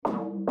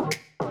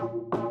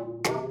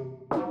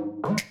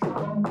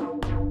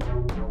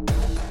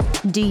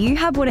Do you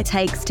have what it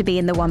takes to be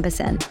in the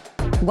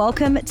 1%?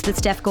 Welcome to the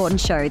Steph Gordon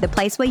Show, the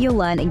place where you'll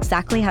learn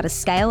exactly how to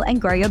scale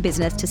and grow your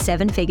business to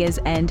 7 figures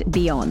and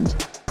beyond.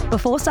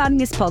 Before starting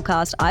this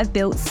podcast, I've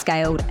built,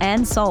 scaled,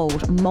 and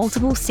sold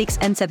multiple 6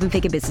 and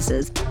 7-figure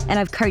businesses, and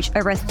I've coached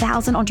over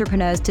 1,000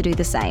 entrepreneurs to do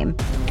the same.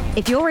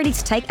 If you're ready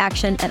to take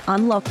action and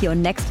unlock your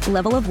next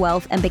level of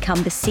wealth and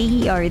become the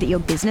CEO that your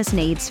business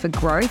needs for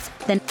growth,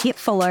 then hit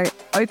follow,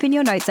 open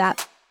your notes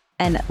app,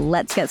 and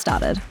let's get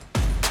started.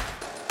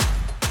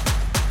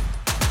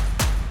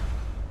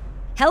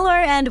 Hello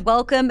and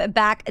welcome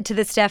back to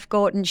the Steph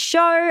Gordon Show.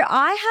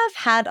 I have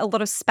had a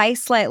lot of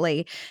space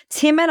lately.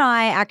 Tim and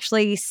I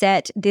actually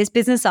set this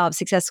business up,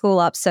 Success School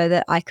up, so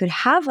that I could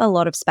have a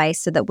lot of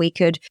space so that we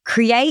could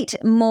create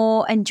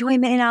more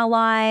enjoyment in our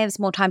lives,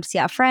 more time to see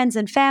our friends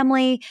and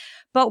family.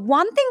 But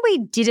one thing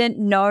we didn't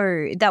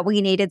know that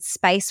we needed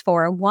space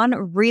for, and one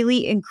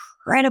really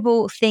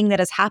incredible thing that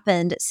has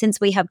happened since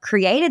we have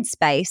created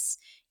space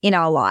in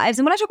our lives.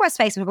 And when I talk about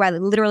space, I'm talking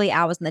about literally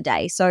hours in the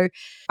day. So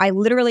I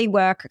literally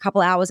work a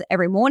couple hours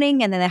every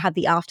morning and then I have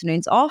the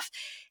afternoons off.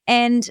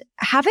 And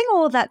having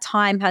all of that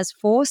time has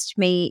forced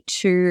me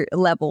to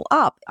level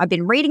up. I've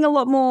been reading a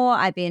lot more.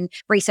 I've been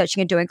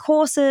researching and doing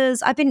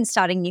courses. I've been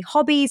starting new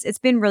hobbies. It's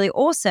been really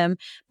awesome.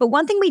 But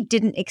one thing we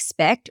didn't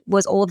expect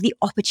was all of the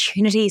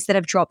opportunities that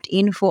have dropped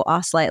in for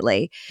us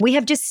lately. We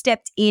have just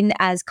stepped in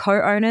as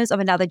co-owners of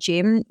another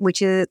gym,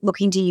 which is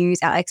looking to use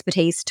our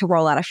expertise to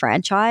roll out a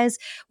franchise.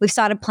 We've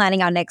started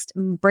planning our next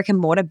brick and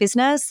mortar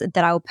business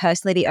that I will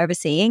personally be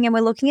overseeing. And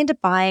we're looking into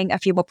buying a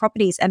few more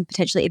properties and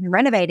potentially even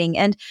renovating.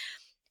 And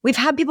we've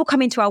had people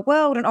come into our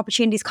world and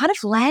opportunities kind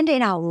of land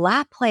in our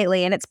lap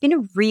lately. And it's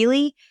been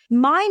really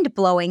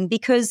mind-blowing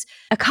because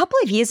a couple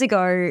of years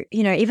ago,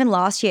 even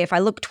last year, if I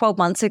look 12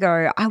 months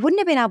ago, I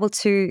wouldn't have been able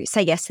to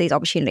say yes to these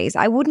opportunities.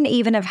 I wouldn't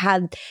even have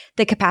had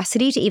the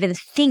capacity to even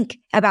think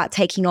about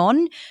taking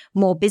on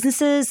more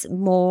businesses,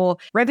 more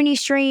revenue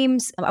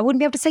streams. I wouldn't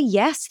be able to say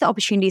yes to the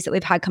opportunities that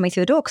we've had coming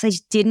through the door because I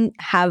just didn't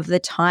have the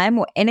time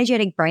or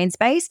energetic brain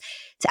space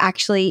to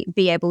actually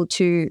be able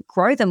to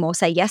grow them or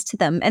say yes to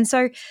them. And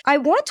so I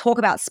want to talk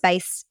about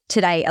space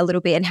today a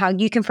little bit and how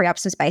you can free up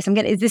some space.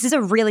 This is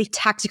a really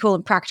tactical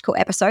and practical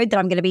episode that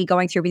I'm going to be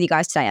going through with you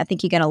guys today. I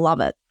think you're going to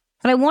love it.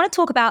 But I want to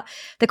talk about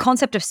the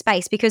concept of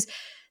space because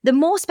the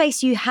more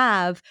space you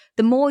have,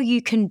 the more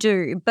you can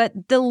do. But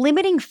the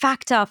limiting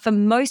factor for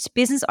most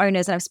business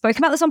owners, and I've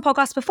spoken about this on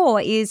podcasts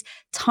before, is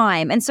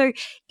time. And so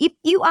if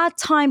you are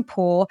time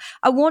poor,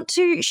 I want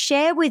to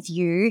share with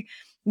you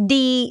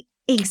the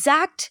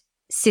exact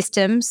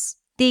systems,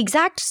 the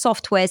exact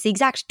softwares, the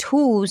exact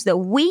tools that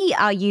we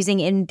are using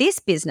in this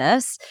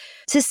business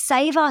to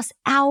save us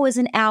hours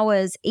and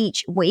hours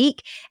each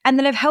week, and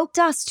that have helped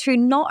us to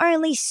not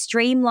only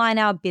streamline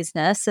our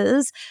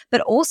businesses,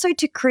 but also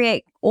to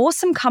create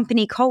awesome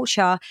company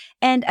culture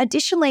and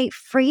additionally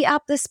free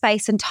up the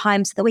space and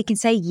time so that we can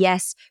say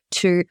yes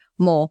to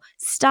more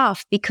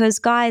stuff. Because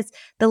guys,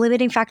 the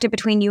limiting factor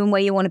between you and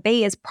where you want to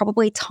be is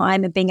probably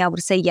time and being able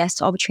to say yes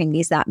to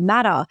opportunities that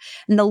matter.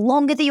 And the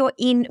longer that you're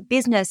in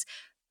business,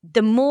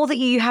 the more that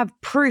you have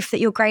proof that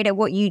you're great at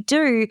what you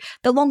do,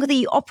 the longer that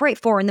you operate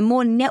for and the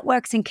more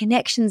networks and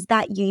connections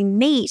that you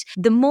meet,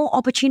 the more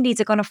opportunities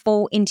are going to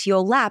fall into your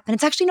lap. And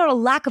it's actually not a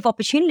lack of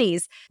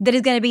opportunities that is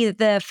going to be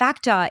the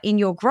factor in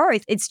your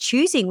growth. It's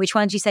choosing which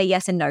ones you say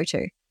yes and no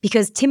to.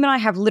 Because Tim and I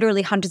have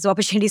literally hundreds of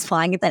opportunities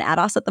flying at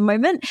us at the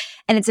moment.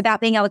 And it's about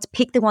being able to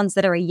pick the ones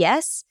that are a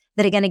yes,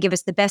 that are going to give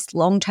us the best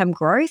long-term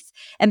growth,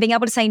 and being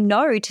able to say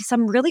no to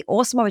some really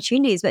awesome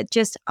opportunities that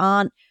just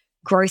aren't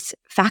growth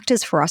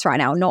factors for us right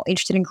now, not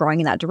interested in growing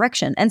in that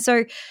direction. And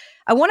so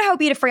I want to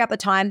help you to free up the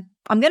time.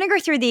 I'm going to go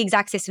through the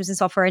exact systems and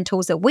software and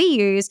tools that we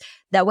use,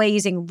 that we're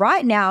using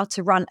right now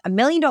to run $1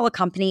 million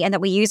company and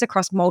that we use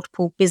across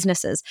multiple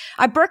businesses.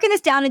 I've broken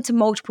this down into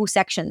multiple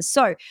sections.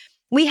 So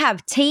we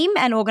have team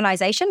and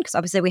organization, because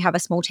obviously we have a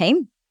small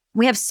team.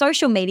 We have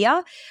social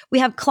media, we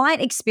have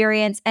client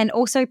experience, and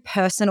also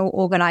personal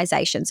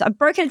organization. So I've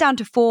broken it down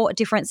to 4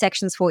 different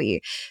sections for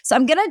you. So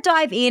I'm going to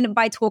dive in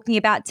by talking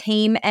about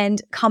team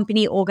and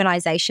company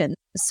organization.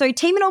 So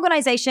team and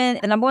organization,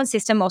 the number one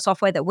system or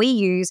software that we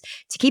use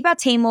to keep our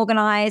team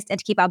organized and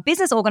to keep our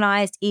business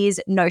organized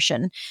is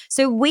Notion.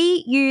 So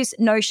we use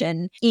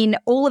Notion in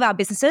all of our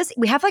businesses.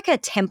 We have like a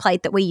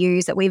template that we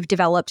use that we've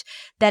developed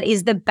that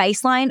is the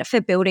baseline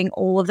for building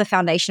all of the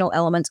foundational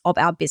elements of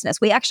our business.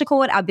 We actually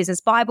call it our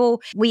business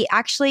Bible. We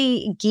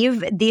actually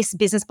give this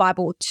business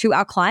Bible to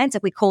our clients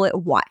and we call it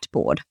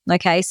Whiteboard.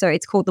 Okay, so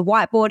it's called the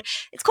Whiteboard.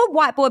 It's called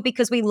Whiteboard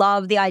because we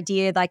love the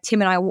idea, like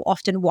Tim and I will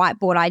often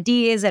whiteboard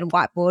ideas and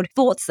whiteboard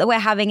thoughts that we're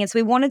having. And so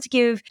we wanted to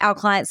give our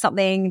clients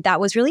something that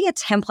was really a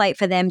template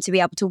for them to be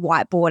able to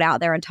whiteboard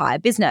out their entire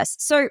business.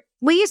 So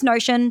we use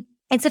Notion.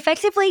 It's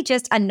effectively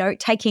just a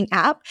note-taking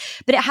app,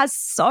 but it has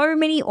so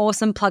many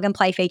awesome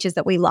plug-and-play features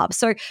that we love.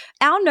 So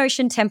our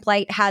Notion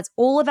template has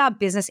all of our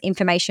business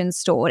information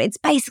stored. It's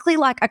basically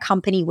like a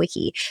company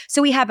wiki.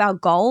 So we have our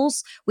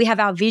goals, we have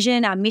our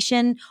vision, our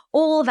mission,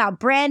 all of our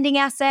branding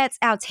assets,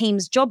 our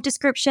team's job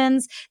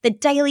descriptions, the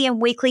daily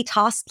and weekly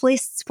task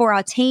lists for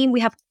our team. We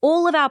have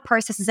all of our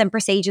processes and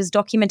procedures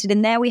documented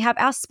in there. We have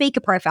our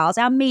speaker profiles,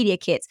 our media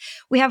kits.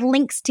 We have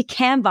links to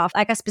Canva,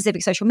 like our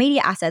specific social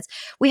media assets.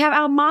 We have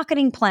our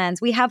marketing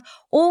plans. We have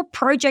all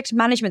project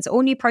managements,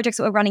 all new projects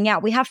that we're running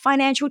out. We have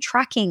financial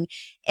tracking.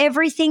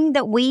 Everything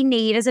that we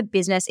need as a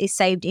business is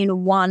saved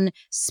in one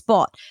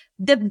spot.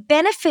 The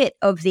benefit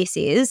of this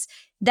is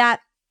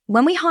that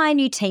when we hire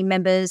new team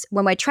members,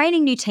 when we're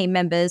training new team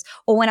members,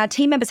 or when our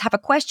team members have a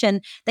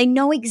question, they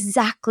know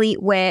exactly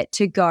where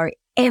to go.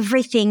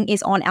 Everything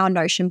is on our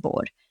Notion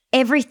board.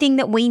 Everything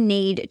that we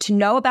need to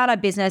know about our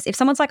business. If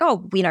someone's like,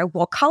 oh,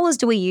 what colors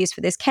do we use for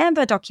this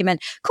Canva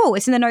document? Cool,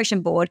 it's in the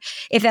Notion board.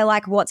 If they're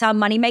like, what's our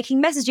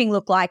money-making messaging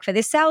look like for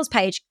this sales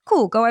page?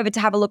 Cool, go over to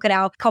have a look at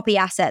our copy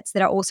assets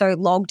that are also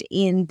logged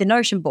in the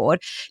Notion board.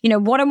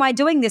 What am I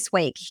doing this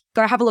week?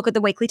 Go have a look at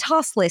the weekly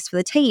task list for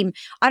the team.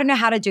 I don't know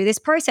how to do this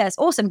process.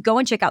 Awesome, go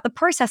and check out the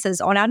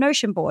processes on our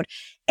Notion board.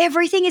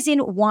 Everything is in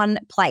one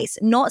place,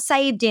 not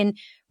saved in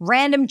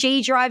random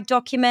G Drive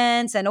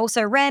documents and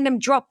also random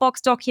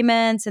Dropbox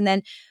documents. And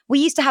then we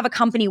used to have a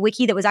company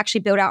wiki that was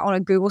actually built out on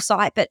a Google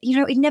site, but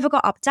it never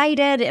got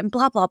updated and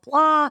blah, blah,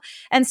 blah.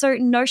 And so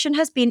Notion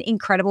has been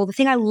incredible. The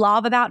thing I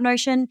love about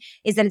Notion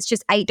is that it's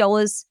just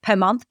 $8 per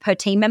month per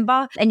team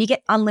member, and you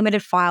get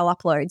unlimited file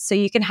uploads. So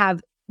you can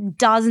have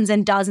dozens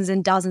and dozens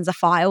and dozens of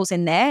files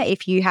in there.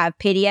 If you have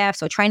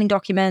PDFs or training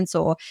documents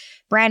or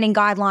branding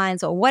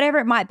guidelines or whatever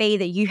it might be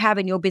that you have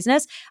in your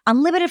business,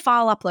 unlimited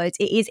file uploads.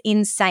 It is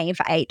insane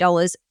for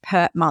 $8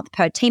 per month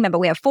per team member.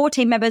 We have 4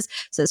 team members,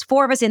 so there's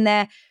 4 of us in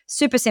there.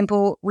 Super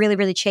simple, really,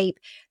 really cheap.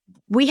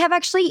 We have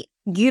actually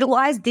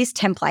utilized this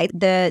template,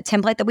 the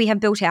template that we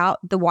have built out,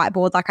 the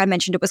whiteboard, like I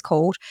mentioned it was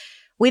called.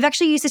 We've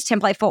actually used this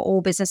template for all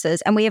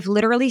businesses, and we have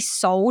literally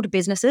sold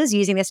businesses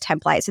using this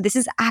template. So this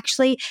is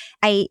actually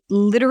a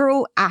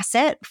literal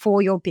asset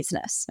for your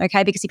business,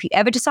 okay? Because if you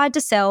ever decide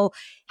to sell,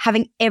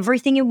 having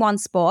everything in one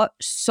spot,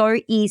 so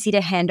easy to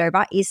hand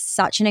over, is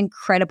such an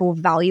incredible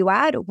value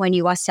add when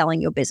you are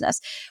selling your business.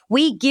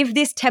 We give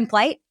this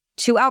template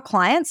to our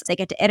clients. They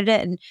get to edit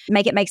it and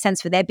make it make sense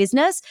for their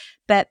business.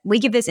 But we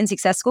give this in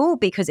Success School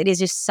because it is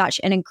just such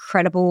an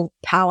incredible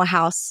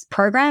powerhouse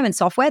program and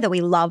software that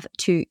we love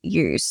to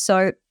use.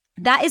 So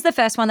that is the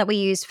first one that we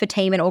use for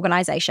team and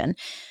organization.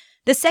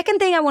 The second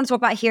thing I want to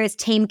talk about here is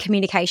team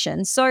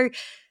communication. So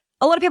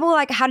a lot of people are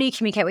like, how do you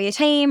communicate with your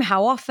team?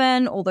 How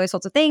often? All those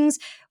sorts of things.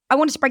 I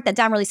wanted to break that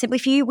down really simply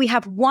for you. We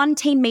have one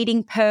team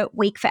meeting per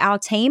week for our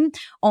team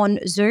on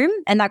Zoom,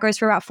 and that goes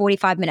for about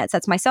 45 minutes.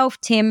 That's myself,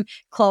 Tim,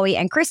 Chloe,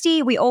 and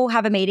Christy. We all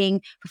have a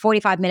meeting for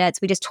 45 minutes.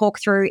 We just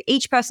talk through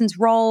each person's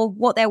role,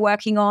 what they're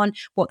working on,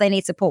 what they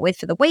need support with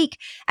for the week.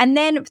 And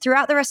then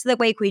throughout the rest of the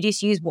week, we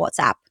just use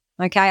WhatsApp.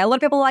 Okay, a lot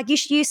of people are like, you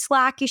should use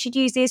Slack, you should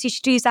use this, you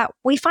should use that.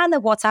 We find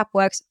that WhatsApp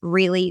works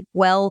really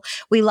well.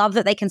 We love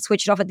that they can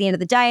switch it off at the end of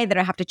the day. They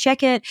don't have to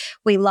check it.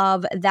 We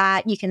love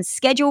that you can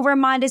schedule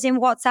reminders in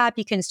WhatsApp.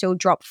 You can still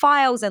drop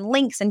files and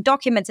links and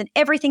documents, and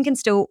everything can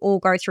still all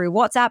go through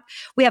WhatsApp.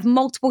 We have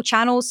multiple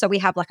channels. So we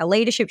have like a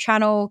leadership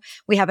channel.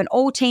 We have an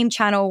all team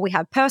channel. We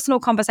have personal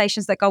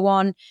conversations that go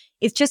on.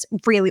 It's just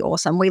really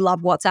awesome. We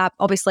love WhatsApp.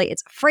 Obviously,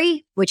 it's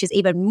free, which is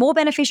even more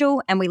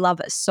beneficial, and we love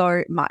it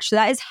so much. So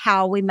that is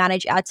how we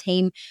manage our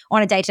team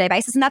on a day-to-day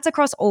basis, and that's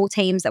across all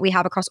teams that we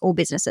have across all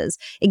businesses.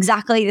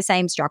 Exactly the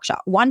same structure.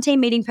 One team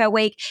meeting per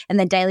week, and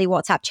then daily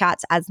WhatsApp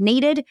chats as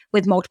needed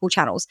with multiple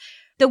channels.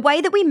 The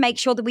way that we make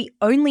sure that we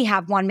only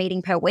have one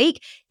meeting per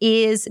week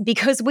is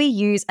because we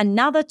use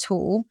another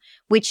tool,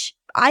 which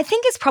I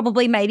think is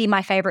probably maybe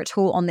my favorite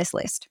tool on this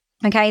list.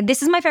 Okay,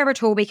 this is my favorite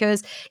tool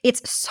because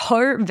it's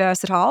so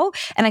versatile,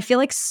 and I feel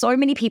like so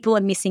many people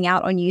are missing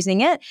out on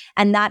using it,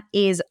 and that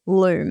is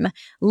Loom.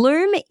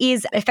 Loom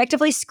is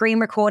effectively screen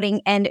recording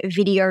and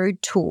video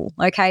tool,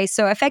 okay?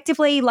 So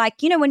effectively, like,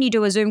 when you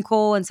do a Zoom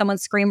call and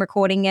someone's screen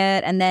recording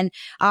it, and then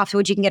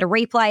afterwards you can get a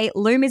replay,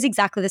 Loom is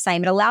exactly the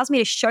same. It allows me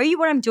to show you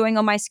what I'm doing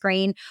on my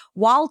screen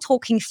while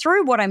talking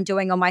through what I'm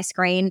doing on my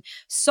screen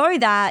so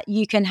that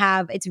you can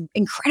have, it's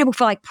incredible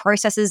for like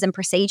processes and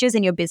procedures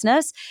in your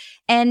business.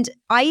 And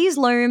I use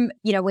Loom,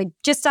 we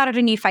just started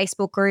a new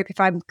Facebook group. If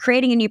I'm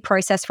creating a new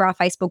process for our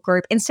Facebook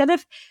group, instead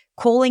of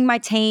calling my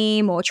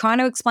team or trying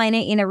to explain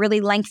it in a really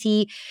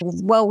lengthy,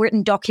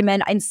 well-written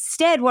document,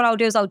 instead what I'll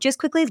do is I'll just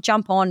quickly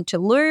jump on to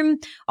Loom.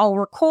 I'll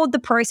record the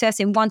process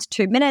in 1 to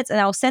 2 minutes, and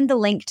I'll send the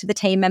link to the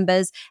team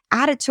members,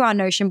 add it to our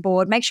Notion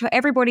board, make sure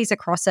everybody's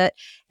across it,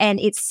 and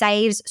it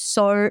saves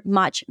so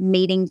much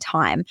meeting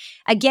time.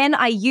 Again,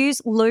 I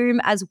use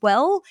Loom as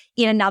well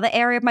in another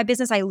area of my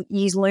business. I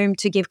use Loom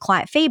to give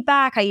client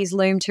feedback. I use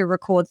Loom to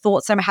record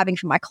thoughts that I'm having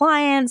for my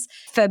clients,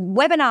 for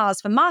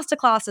webinars, for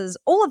masterclasses,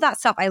 all of that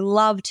stuff I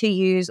love to to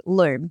use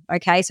Loom.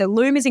 Okay. So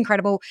Loom is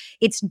incredible.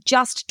 It's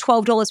just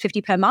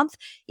 $12.50 per month.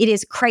 It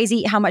is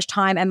crazy how much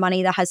time and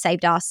money that has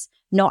saved us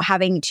not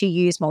having to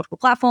use multiple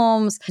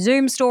platforms,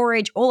 Zoom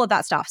storage, all of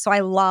that stuff. So I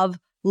love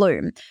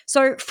Loom.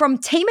 So from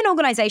team and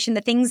organization,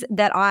 the things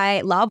that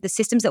I love, the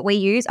systems that we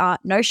use are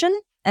Notion.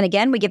 And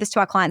again, we give this to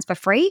our clients for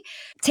free.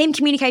 Team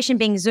communication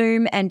being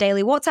Zoom and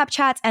daily WhatsApp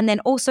chats, and then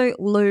also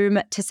Loom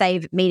to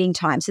save meeting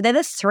time. So they're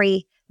the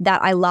three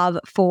that I love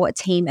for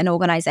team and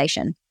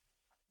organization.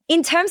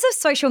 In terms of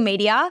social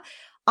media,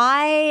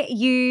 I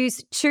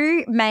use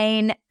two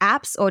main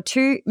apps or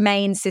two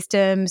main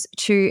systems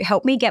to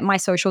help me get my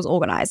socials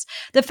organized.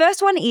 The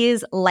first one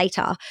is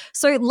Later.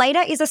 So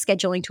Later is a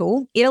scheduling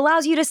tool. It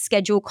allows you to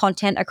schedule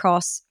content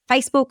across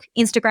Facebook,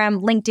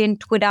 Instagram,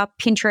 LinkedIn, Twitter,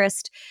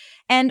 Pinterest.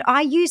 And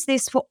I use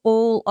this for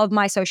all of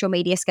my social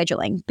media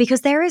scheduling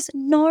because there is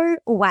no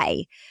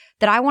way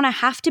that I want to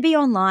have to be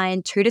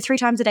online 2 to 3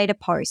 times a day to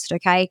post,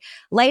 okay?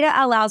 Later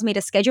allows me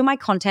to schedule my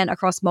content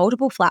across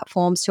multiple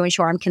platforms to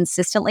ensure I'm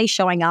consistently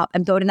showing up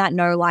and building that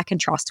know, like, and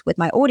trust with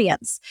my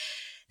audience.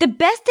 The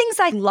best things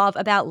I love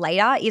about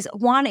Later is,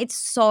 one, it's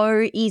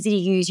so easy to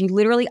use. You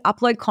literally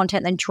upload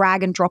content, then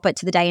drag and drop it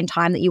to the day and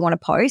time that you want to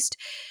post.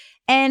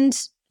 And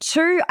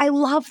two, I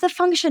love the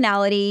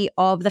functionality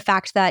of the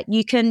fact that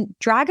you can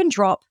drag and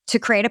drop to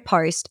create a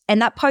post,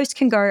 and that post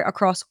can go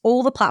across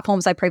all the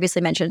platforms I previously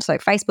mentioned. So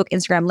Facebook,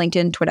 Instagram,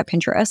 LinkedIn, Twitter,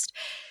 Pinterest.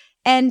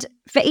 And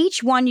for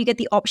each one, you get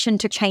the option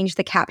to change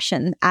the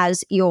caption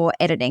as you're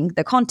editing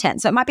the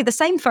content. So it might be the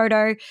same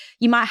photo.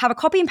 You might have a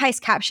copy and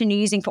paste caption you're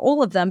using for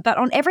all of them, but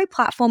on every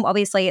platform,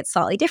 obviously, it's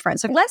slightly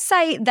different. So let's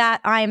say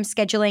that I am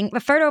scheduling a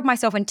photo of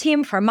myself and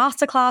Tim for a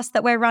masterclass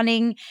that we're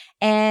running.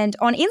 And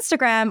on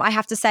Instagram, I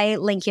have to say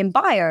link in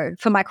bio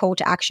for my call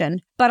to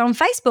action. But on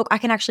Facebook, I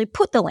can actually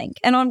put the link.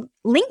 And on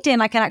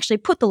LinkedIn, I can actually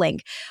put the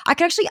link. I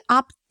can actually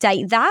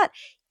update that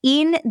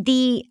in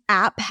the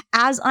app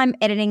as I'm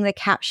editing the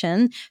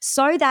caption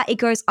so that it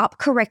goes up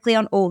correctly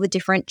on all the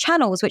different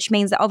channels, which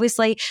means that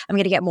obviously I'm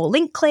going to get more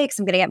link clicks,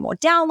 I'm going to get more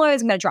downloads,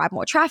 I'm going to drive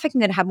more traffic,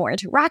 I'm going to have more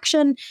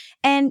interaction,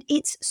 and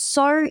it's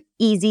so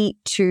easy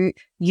to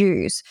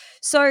use.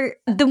 So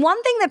the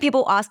one thing that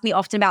people ask me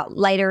often about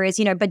Later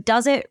is, but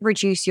does it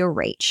reduce your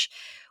reach?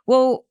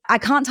 Well, I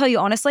can't tell you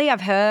honestly.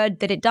 I've heard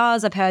that it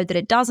does. I've heard that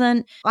it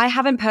doesn't. I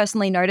haven't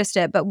personally noticed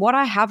it, but what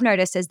I have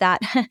noticed is that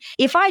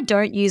if I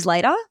don't use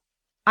Later,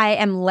 I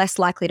am less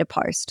likely to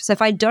post. So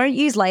if I don't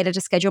use Later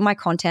to schedule my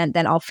content,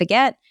 then I'll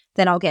forget,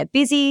 then I'll get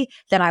busy,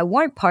 then I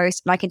won't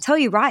post. And I can tell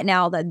you right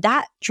now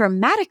that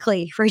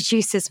dramatically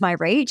reduces my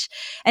reach.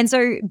 And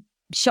so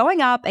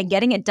showing up and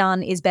getting it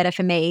done is better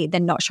for me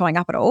than not showing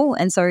up at all.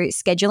 And so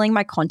scheduling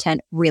my content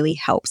really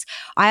helps.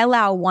 I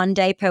allow 1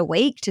 day per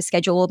week to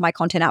schedule all of my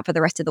content out for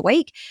the rest of the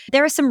week.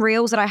 There are some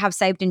reels that I have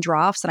saved in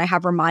drafts, and I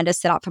have reminders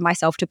set up for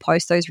myself to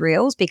post those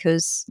reels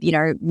because,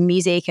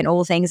 music and all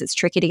the things, it's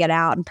tricky to get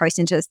out and post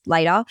into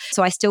Later.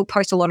 So I still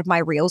post a lot of my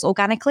reels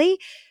organically.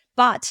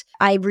 But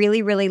I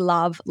really, really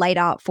love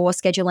Later for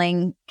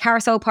scheduling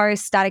carousel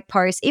posts, static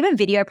posts, even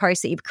video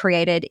posts that you've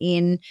created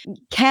in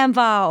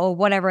Canva or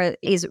whatever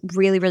is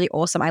really, really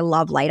awesome. I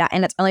love Later,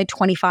 and it's only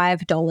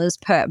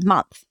 $25 per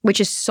month,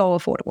 which is so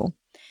affordable.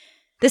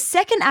 The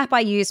second app I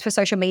use for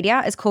social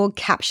media is called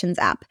Captions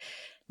app.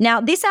 Now,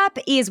 this app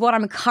is what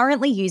I'm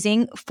currently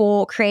using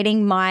for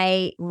creating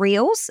my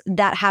reels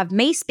that have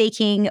me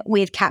speaking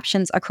with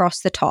captions across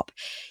the top.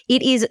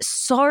 It is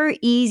so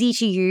easy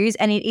to use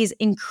and it is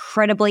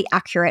incredibly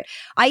accurate.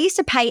 I used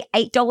to pay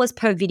 $8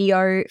 per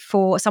video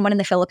for someone in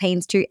the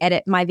Philippines to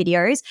edit my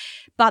videos,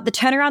 but the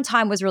turnaround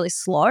time was really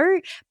slow.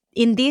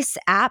 In this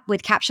app,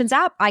 with Captions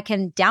app, I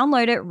can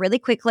download it really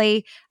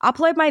quickly,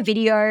 upload my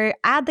video,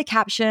 add the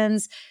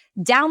captions,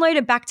 download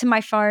it back to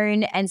my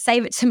phone and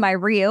save it to my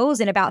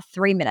reels in about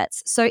 3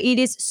 minutes. So it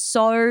is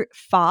so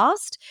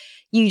fast.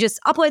 You just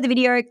upload the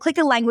video, click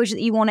the language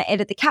that you want to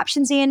edit the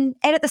captions in,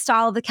 edit the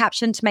style of the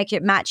caption to make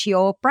it match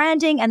your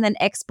branding, and then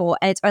export.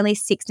 And it's only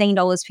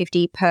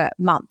 $16.50 per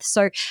month.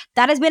 So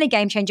that has been a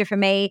game changer for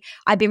me.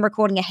 I've been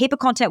recording a heap of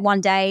content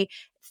one day,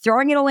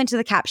 throwing it all into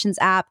the Captions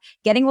app,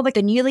 getting all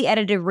the newly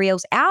edited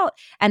reels out,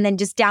 and then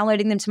just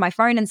downloading them to my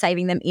phone and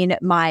saving them in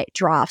my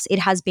drafts. It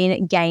has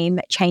been game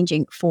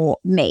changing for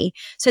me.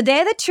 So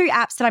they're the two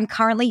apps that I'm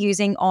currently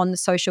using on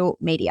social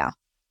media.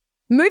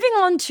 Moving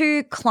on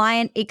to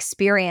client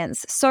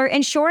experience. So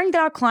ensuring that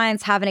our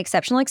clients have an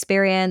exceptional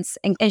experience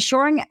and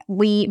ensuring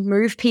we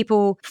move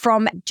people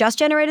from just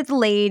generated the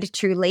lead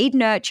to lead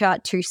nurture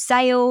to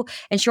sale,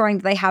 ensuring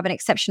that they have an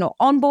exceptional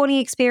onboarding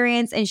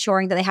experience,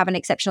 ensuring that they have an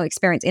exceptional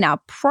experience in our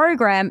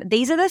program.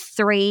 These are the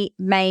three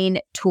main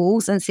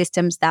tools and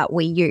systems that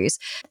we use.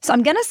 So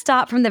I'm going to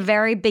start from the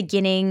very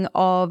beginning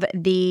of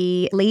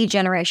the lead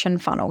generation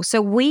funnel.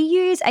 So we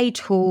use a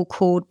tool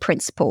called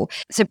Principal.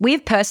 So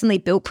we've personally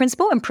built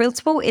Principal, and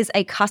Principal is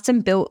a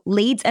custom-built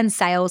leads and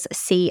sales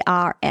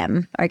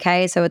CRM,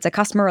 okay? So it's a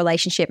customer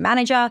relationship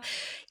manager.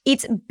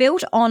 It's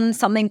built on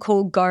something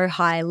called Go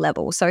High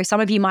Level. So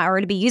some of you might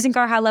already be using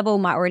Go High Level,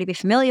 might already be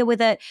familiar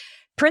with it.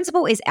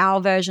 Principal is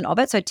our version of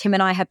it. So Tim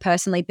and I have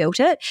personally built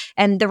it.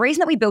 And the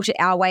reason that we built it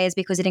our way is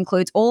because it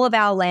includes all of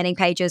our landing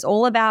pages,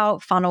 all of our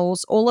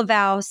funnels, all of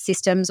our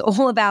systems,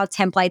 all of our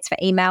templates for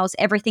emails.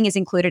 Everything is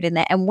included in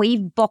there. And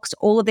we've boxed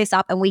all of this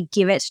up and we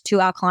give it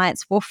to our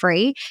clients for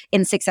free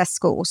in Success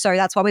School. So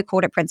that's why we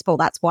called it Principal.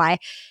 That's why,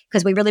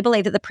 because we really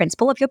believe that the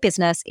principle of your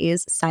business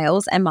is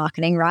sales and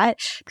marketing, right?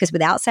 Because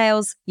without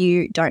sales,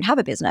 you don't have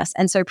a business.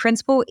 And so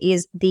Principal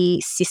is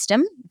the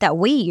system that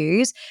we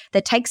use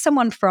that takes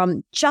someone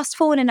from just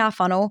falling in our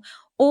funnel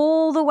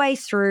all the way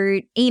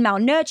through email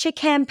nurture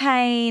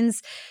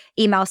campaigns,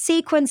 email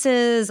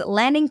sequences,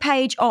 landing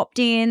page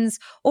opt-ins,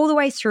 all the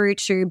way through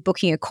to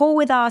booking a call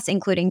with us,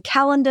 including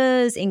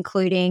calendars,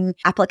 including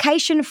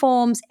application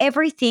forms.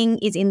 Everything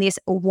is in this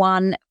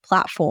one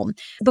platform.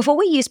 Before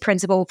we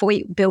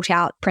built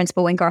out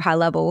Principal and Go High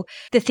Level,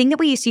 the thing that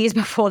we used to use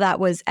before that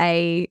was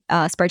a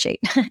spreadsheet.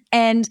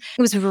 And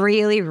it was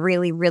really,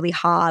 really, really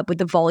hard with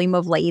the volume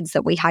of leads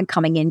that we had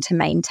coming in to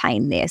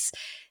maintain this.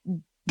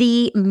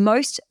 The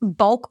most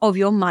bulk of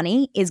your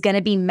money is going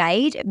to be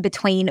made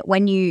between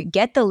when you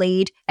get the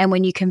lead and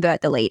when you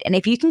convert the lead. And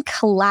if you can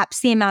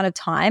collapse the amount of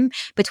time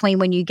between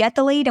when you get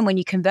the lead and when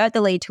you convert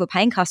the lead to a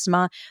paying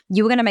customer,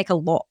 you're going to make a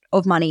lot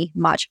of money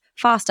much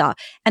faster.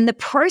 And the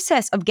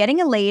process of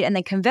getting a lead and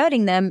then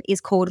converting them is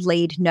called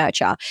lead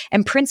nurture.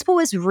 And Principal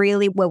is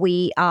really where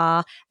we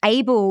are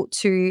able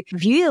to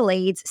view the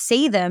leads,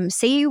 see them,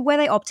 see where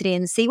they opted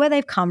in, see where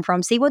they've come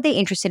from, see what they're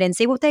interested in,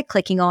 see what they're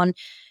clicking on,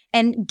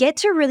 and get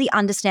to really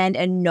understand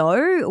and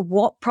know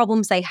what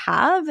problems they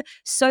have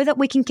so that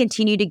we can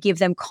continue to give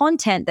them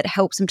content that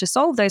helps them to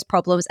solve those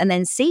problems and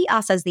then see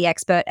us as the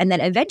expert and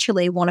then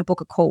eventually want to book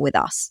a call with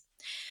us.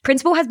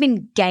 Principal has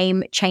been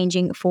game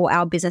changing for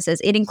our businesses.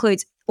 It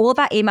includes all of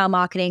our email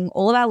marketing,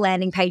 all of our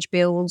landing page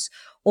builds,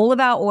 all of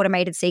our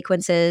automated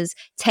sequences,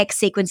 text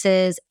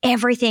sequences,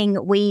 everything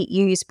we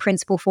use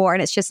Principal for,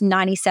 and it's just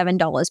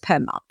 $97 per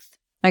month.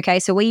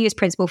 Okay, so we use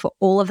Principal for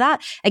all of that.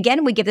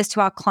 Again, we give this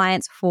to our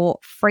clients for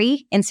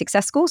free in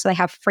Success School, so they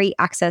have free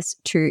access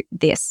to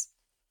this.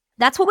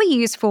 That's what we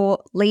use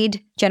for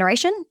lead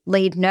generation,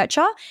 lead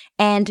nurture,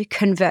 and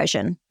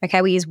conversion.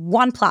 Okay, we use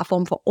one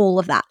platform for all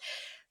of that.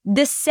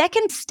 The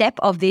second step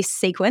of this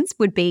sequence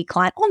would be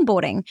client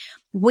onboarding.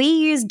 We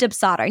use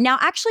Dubsado. Now,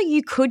 actually,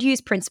 you could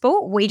use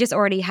Principal. We just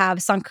already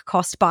have sunk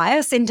cost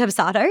bias in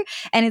Dubsado,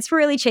 and it's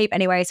really cheap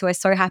anyway, so we're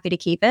so happy to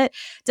keep it.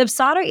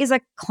 Dubsado is a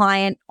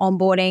client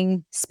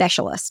onboarding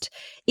specialist.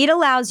 It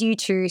allows you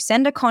to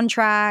send a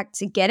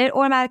contract, get it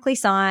automatically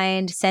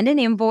signed, send an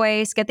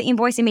invoice, get the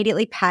invoice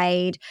immediately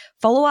paid,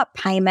 follow up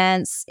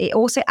payments. It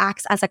also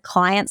acts as a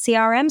client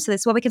CRM, so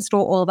this is where we can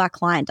store all of our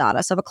client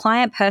data. So if a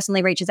client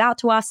personally reaches out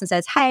to us and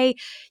says, hey,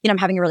 I'm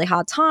having a really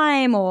hard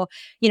time, or,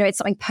 it's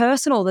something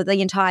personal that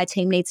the entire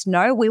team needs to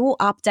know, we will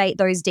update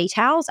those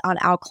details on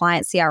our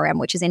client CRM,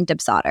 which is in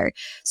Dubsado.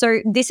 So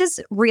this is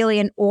really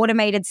an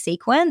automated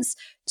sequence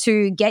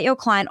to get your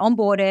client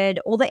onboarded,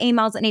 all the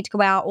emails that need to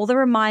go out, all the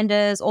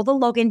reminders, all the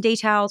login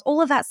details,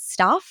 all of that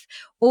stuff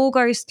all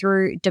goes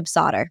through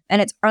Dubsado. And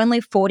it's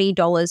only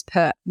 $40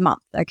 per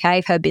month,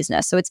 okay, per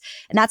business. And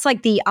that's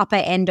like the upper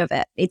end of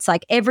it. It's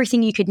like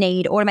everything you could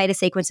need, automated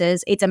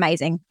sequences. It's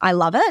amazing. I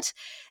love it.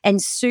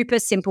 And super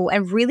simple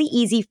and really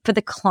easy for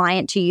the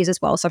client to use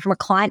as well. So from a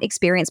client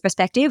experience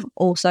perspective,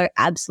 also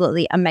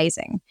absolutely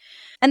amazing.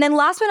 And then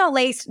last but not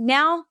least,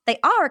 now they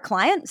are a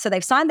client. So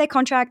they've signed their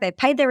contract, they've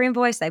paid their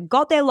invoice, they've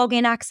got their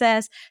login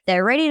access,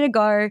 they're ready to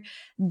go.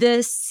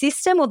 The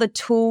system or the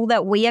tool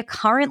that we are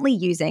currently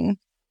using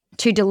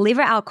to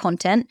deliver our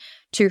content,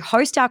 to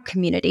host our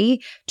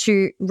community,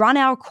 to run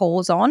our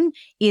calls on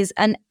is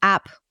an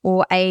app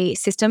or a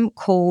system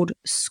called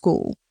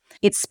Skool.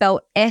 It's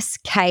spelled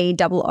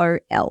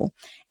Skool.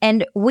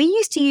 And we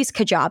used to use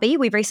Kajabi.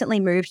 We've recently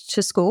moved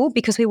to Skool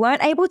because we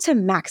weren't able to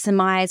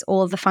maximize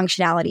all of the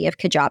functionality of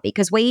Kajabi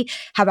because we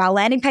have our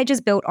landing pages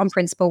built on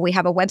Principal. We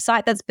have a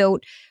website that's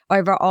built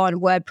over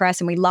on WordPress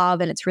and we love,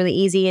 and it's really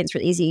easy and it's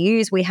really easy to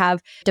use. We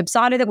have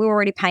Dubsado that we were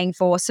already paying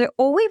for. So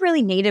all we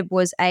really needed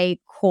was a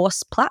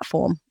course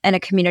platform and a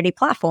community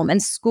platform. And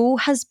Skool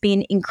has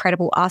been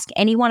incredible. Ask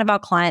any one of our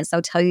clients,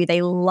 they'll tell you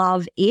they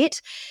love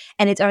it.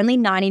 And it's only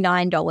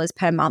 $99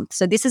 per month.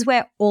 So this is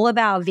where all of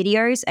our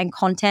videos and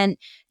content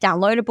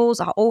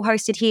downloadables are all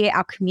hosted here.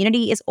 Our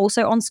community is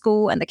also on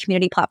Skool, and the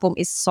community platform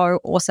is so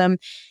awesome.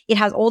 It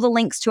has all the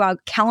links to our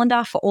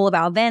calendar for all of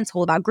our events,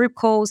 all of our group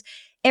calls.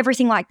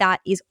 Everything like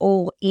that is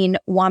all in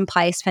one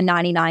place for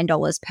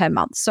 $99 per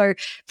month. So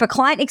for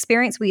client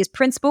experience, we use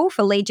Principal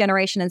for lead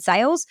generation and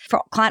sales.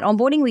 For client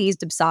onboarding, we use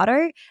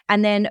Dubsado.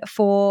 And then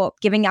for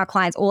giving our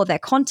clients all of their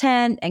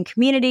content and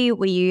community,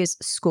 we use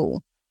Skool.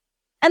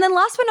 And then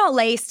last but not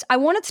least, I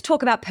wanted to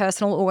talk about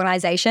personal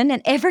organization,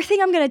 and everything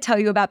I'm going to tell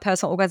you about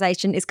personal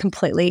organization is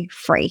completely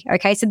free.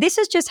 Okay. So this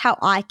is just how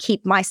I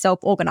keep myself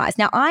organized.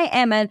 Now, I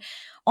am an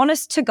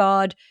honest to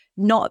God,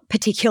 not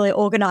particularly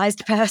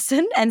organized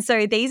person. And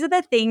so these are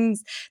the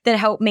things that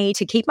help me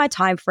to keep my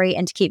time free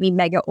and to keep me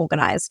mega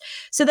organized.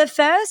 So the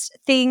first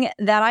thing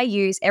that I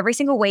use every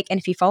single week, and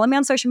if you follow me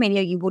on social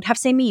media, you would have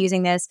seen me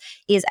using this,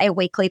 is a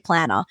weekly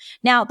planner.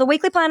 Now, the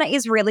weekly planner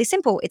is really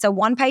simple. It's a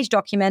one-page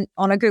document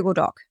on a Google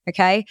Doc,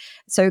 okay?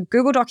 So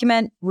Google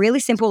document, really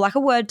simple, like a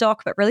Word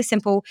doc, but really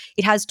simple.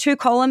 It has 2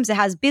 columns. It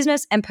has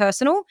business and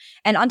personal.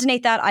 And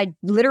underneath that, I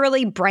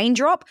literally brain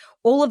drop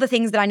all of the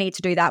things that I need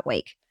to do that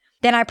week.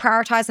 Then I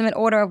prioritize them in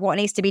order of what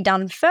needs to be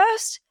done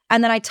first.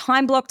 And then I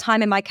time block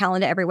time in my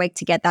calendar every week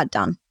to get that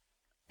done.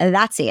 And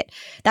that's it.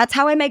 That's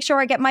how I make sure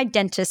I get my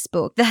dentist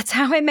booked. That's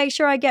how I make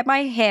sure I get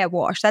my hair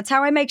washed. That's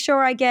how I make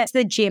sure I get to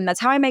the gym.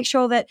 That's how I make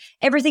sure that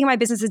everything in my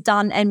business is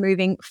done and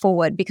moving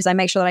forward, because I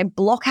make sure that I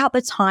block out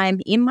the time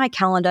in my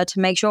calendar to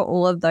make sure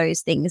all of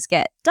those things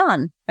get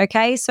done.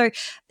 Okay. So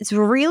it's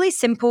really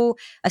simple,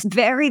 a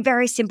very,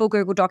 very simple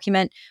Google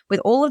document with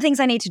all the things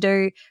I need to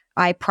do.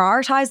 I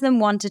prioritize them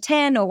 1 to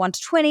 10 or 1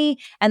 to 20,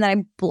 and then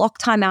I block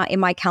time out in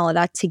my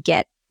calendar to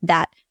get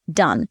that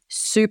done.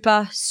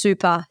 Super,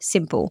 super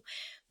simple.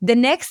 The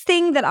next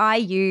thing that I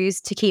use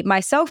to keep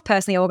myself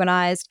personally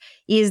organized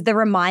is the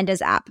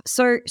Reminders app.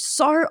 So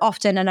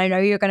often, and I know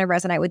you're going to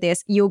resonate with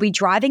this, you'll be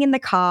driving in the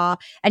car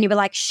and you'll be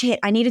like, shit,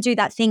 I need to do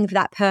that thing for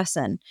that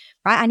person,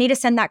 right? I need to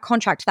send that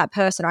contract to that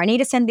person, or I need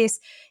to send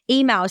this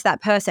email to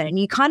that person. And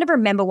you kind of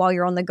remember while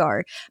you're on the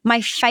go.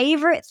 My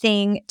favorite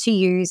thing to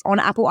use on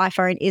Apple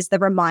iPhone is the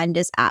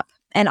Reminders app.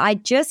 And I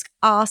just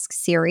ask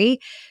Siri,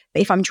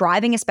 if I'm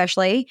driving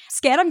especially,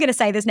 scared I'm going to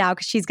say this now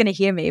because she's going to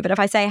hear me, but if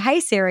I say,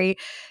 hey Siri,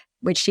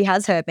 which she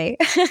has heard me,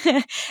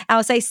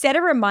 I'll say, set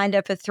a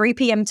reminder for 3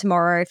 p.m.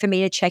 tomorrow for me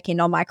to check in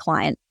on my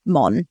client,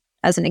 Mon,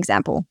 as an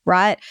example,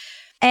 right?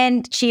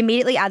 And she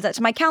immediately adds that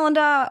to my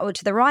calendar or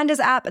to the Reminders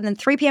app. And then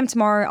 3 p.m.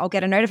 tomorrow, I'll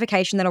get a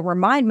notification that'll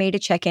remind me to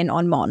check in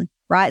on Mon,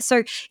 right?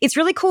 So it's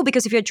really cool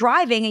because if you're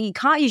driving and you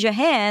can't use your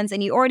hands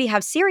and you already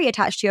have Siri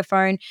attached to your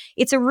phone,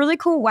 it's a really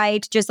cool way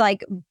to just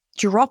like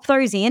drop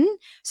those in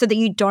so that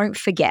you don't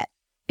forget.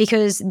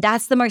 Because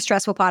that's the most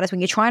stressful part, is when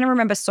you're trying to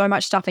remember so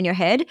much stuff in your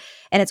head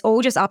and it's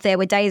all just up there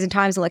with days and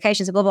times and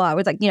locations and blah, blah, blah.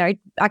 It's like,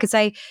 I could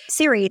say,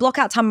 Siri, block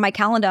out time on my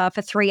calendar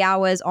for 3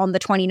 hours on the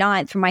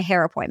 29th for my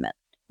hair appointment,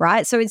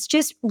 right? So it's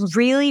just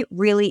really,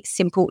 really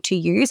simple to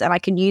use, and I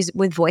can use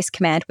with voice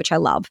command, which I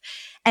love.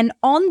 And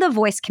on the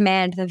voice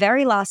command, the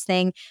very last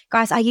thing,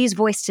 guys, I use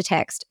voice to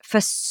text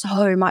for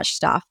so much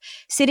stuff.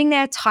 Sitting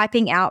there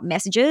typing out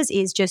messages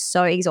is just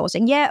so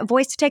exhausting. Yeah,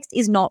 voice to text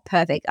is not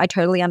perfect. I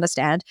totally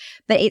understand,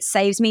 but it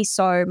saves me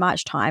so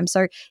much time.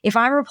 So if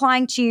I'm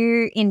replying to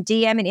you in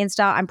DM and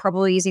Insta, I'm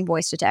probably using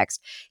voice to text.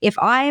 If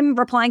I'm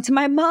replying to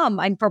my mum,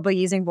 I'm probably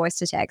using voice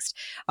to text.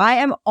 I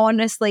am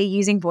honestly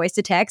using voice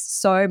to text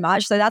so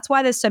much. So that's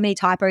why there's so many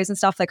typos and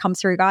stuff that come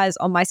through, guys,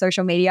 on my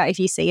social media. If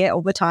you see it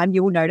all the time,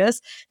 you will notice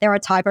there are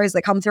typos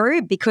that come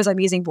through because I'm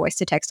using voice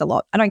to text a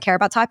lot. I don't care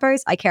about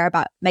typos. I care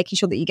about making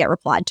sure that you get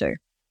replied to.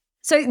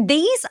 So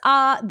these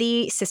are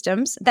the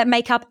systems that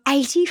make up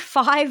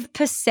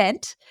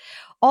 85%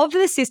 of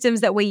the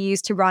systems that we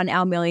use to run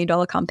our $1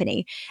 million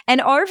company.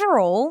 And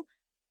overall,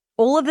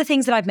 all of the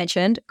things that I've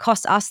mentioned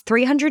cost us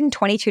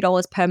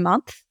 $322 per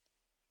month.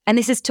 And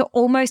this is to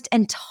almost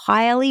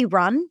entirely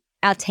run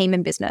our team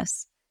and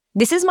business.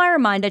 This is my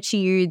reminder to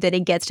you that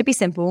it gets to be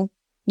simple.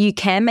 You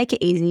can make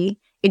it easy.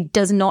 It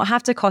does not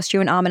have to cost you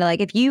an arm and a leg.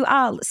 If you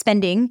are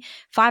spending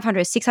 $500,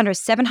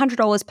 $600,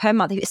 $700 per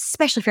month,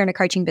 especially if you're in a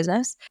coaching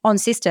business, on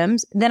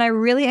systems, then I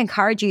really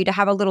encourage you to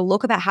have a little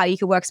look about how you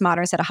could work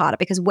smarter instead of harder,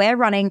 because we're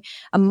running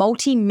a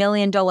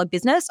multi-million-dollar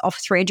business off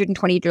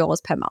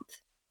 $320 per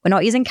month. We're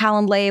not using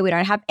Calendly. We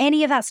don't have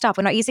any of that stuff.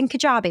 We're not using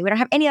Kajabi. We don't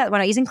have any of that. We're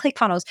not using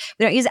ClickFunnels.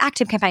 We don't use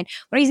ActiveCampaign.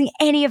 We're not using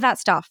any of that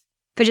stuff.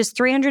 For just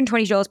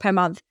 $320 per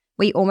month,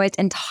 we almost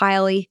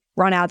entirely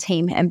run our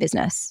team and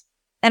business.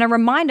 And a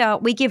reminder,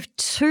 we give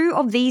 2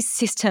 of these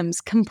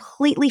systems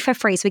completely for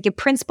free. So we give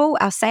Principal,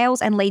 our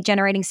sales and lead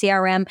generating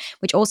CRM,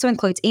 which also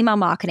includes email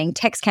marketing,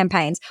 text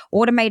campaigns,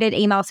 automated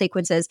email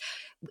sequences,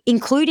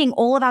 including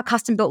all of our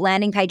custom built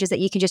landing pages that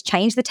you can just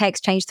change the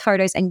text, change the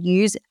photos, and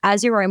use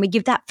as your own. We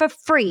give that for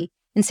free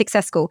in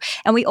Success School.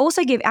 And we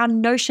also give our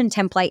Notion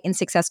template in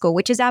Success School,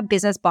 which is our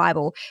business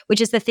Bible, which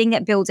is the thing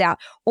that builds out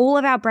all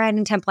of our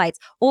branding templates,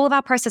 all of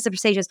our process and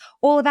procedures,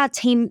 all of our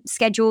team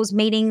schedules,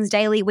 meetings,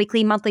 daily,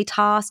 weekly, monthly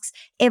tasks.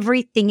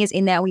 Everything is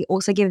in there. We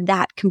also give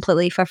that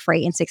completely for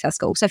free in Success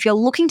School. So if you're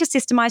looking to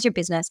systemize your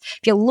business,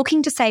 if you're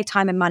looking to save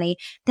time and money,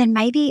 then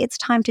maybe it's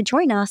time to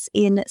join us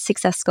in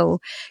Success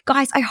School.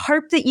 Guys, I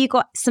hope that you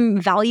got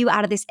some value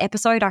out of this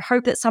episode. I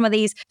hope that some of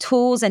these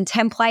tools and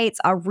templates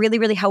are really,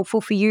 really helpful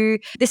for you.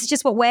 This is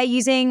just what we're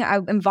using. I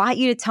invite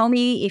you to tell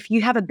me if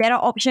you have a better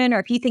option or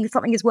if you think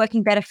something is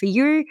working better for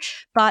you.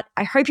 But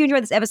I hope you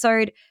enjoyed this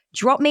episode.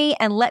 Drop me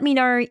and let me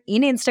know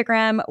in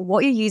Instagram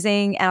what you're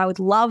using, and I would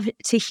love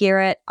to hear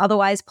it.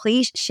 Otherwise,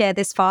 please share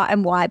this far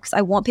and wide, because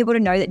I want people to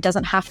know that it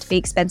doesn't have to be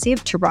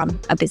expensive to run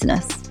a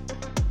business.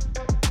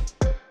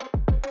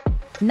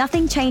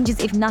 Nothing changes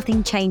if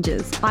nothing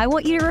changes. I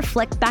want you to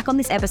reflect back on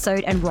this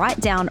episode and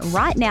write down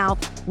right now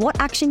what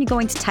action you're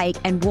going to take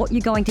and what you're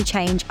going to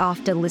change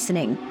after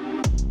listening.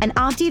 And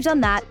after you've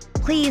done that,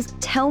 please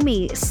tell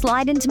me,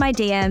 slide into my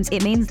DMs.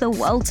 It means the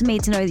world to me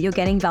to know that you're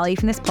getting value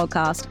from this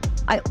podcast.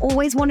 I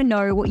always want to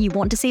know what you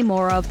want to see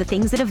more of, the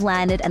things that have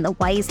landed and the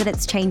ways that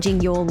it's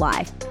changing your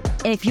life.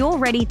 And if you're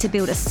ready to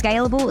build a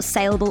scalable,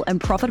 saleable, and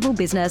profitable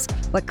business,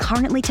 we're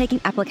currently taking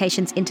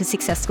applications into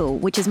Success School,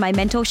 which is my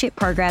mentorship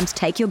program to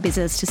take your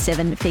business to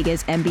 7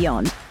 figures and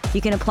beyond.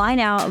 You can apply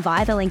now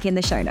via the link in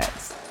the show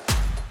notes.